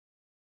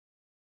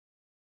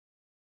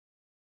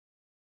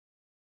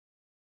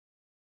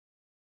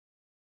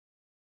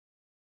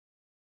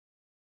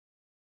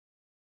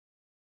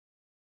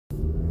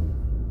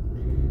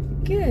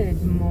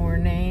Good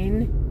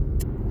morning.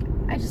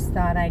 I just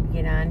thought I'd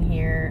get on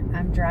here.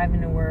 I'm driving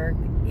to work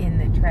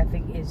and the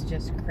traffic is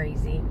just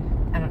crazy.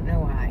 I don't know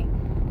why.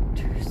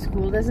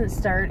 School doesn't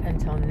start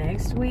until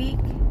next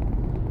week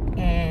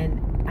and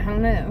I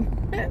don't know.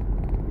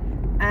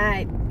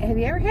 Have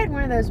you ever had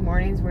one of those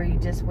mornings where you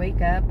just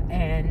wake up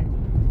and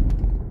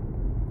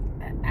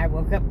I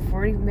woke up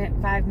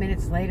 45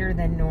 minutes later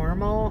than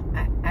normal?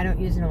 I don't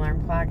use an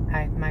alarm clock.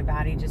 My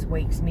body just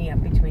wakes me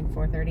up between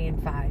 4:30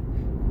 and 5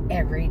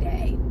 every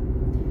day.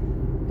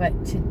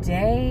 But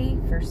today,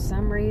 for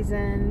some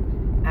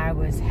reason, I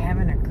was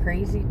having a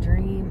crazy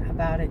dream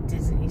about a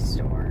Disney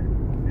store.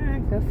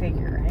 Go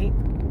figure, right?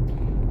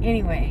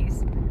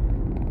 Anyways,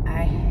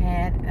 I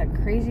had a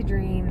crazy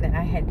dream that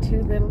I had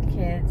 2 little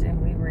kids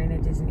and we were in a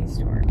Disney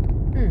store.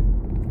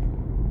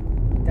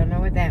 Don't know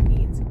what that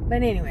means.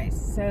 But anyways,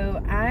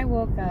 so I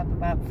woke up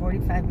about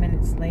 45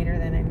 minutes later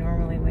than I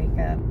normally wake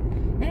up.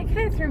 And it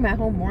kind of threw my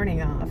whole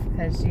morning off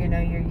because, you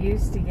know, you're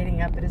used to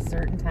getting up at a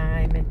certain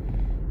time and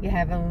you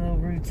have a little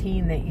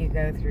routine that you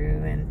go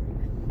through.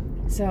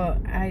 And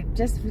so I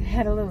just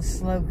had a little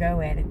slow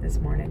go at it this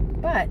morning.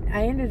 But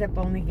I ended up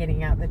only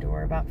getting out the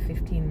door about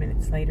 15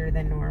 minutes later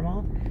than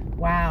normal.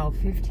 Wow,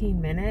 15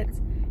 minutes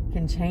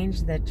can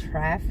change the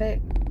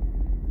traffic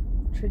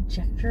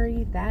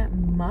trajectory that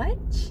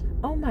much?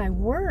 Oh my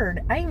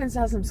word. I even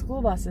saw some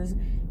school buses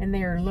and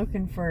they were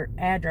looking for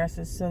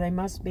addresses, so they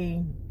must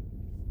be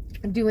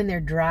doing their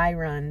dry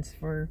runs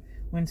for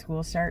when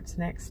school starts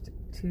next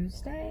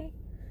Tuesday.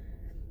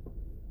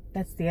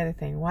 That's the other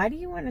thing. Why do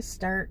you want to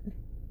start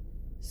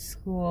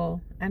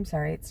school? I'm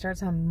sorry, it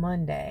starts on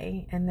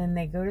Monday and then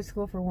they go to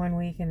school for 1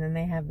 week and then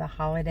they have the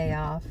holiday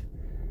off.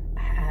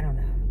 I don't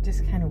know.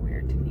 Just kind of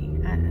weird to me.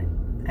 I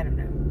don't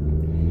know.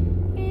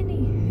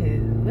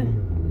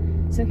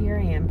 Anywho, so here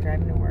I am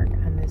driving to work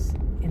on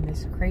in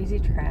this crazy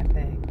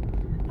traffic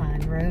on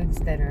roads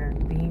that are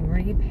being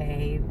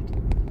repaved,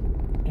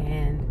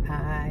 and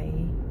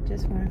I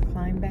just want to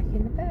climb back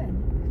into bed.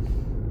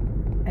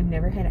 I've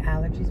never had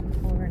allergies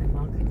before, and I'm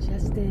all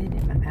congested,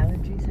 and my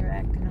allergies are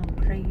acting all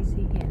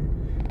crazy, and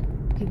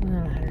people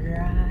don't know how to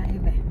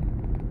drive,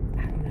 and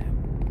I don't know,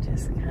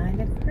 just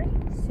kind of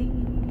crazy.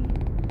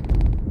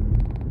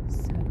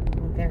 So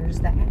there's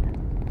that.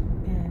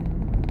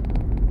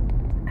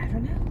 I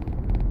don't know.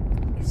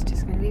 It's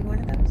just going to be one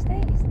of those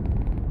days.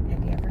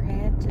 Have you ever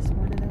had just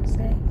one of those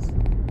days?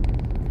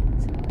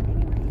 So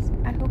anyways,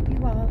 I hope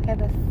you all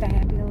have a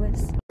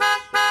fabulous...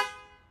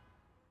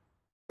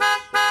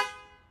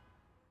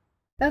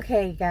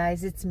 Okay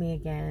guys, it's me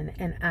again,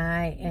 and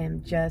I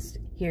am just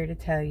here to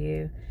tell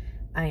you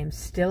I am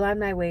still on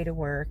my way to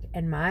work,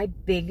 and my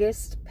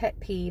biggest pet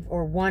peeve,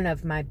 or one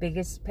of my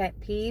biggest pet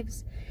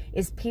peeves,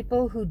 is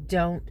people who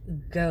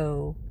don't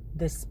go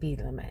the speed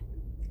limit.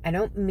 I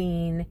don't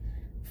mean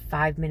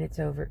 5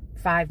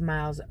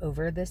 miles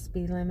over the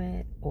speed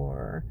limit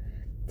or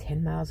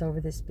 10 miles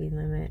over the speed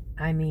limit.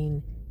 I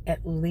mean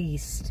at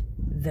least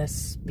the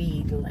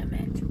speed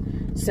limit.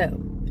 So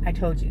I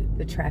told you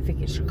the traffic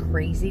is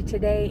crazy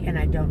today and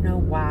I don't know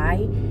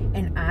why,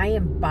 and I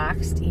am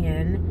boxed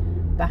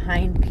in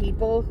behind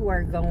people who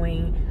are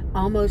going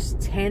almost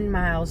 10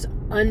 miles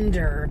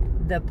under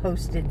the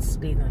posted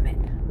speed limit.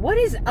 What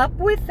is up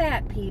with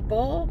that,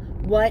 people?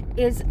 What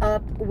is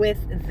up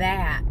with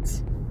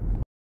that?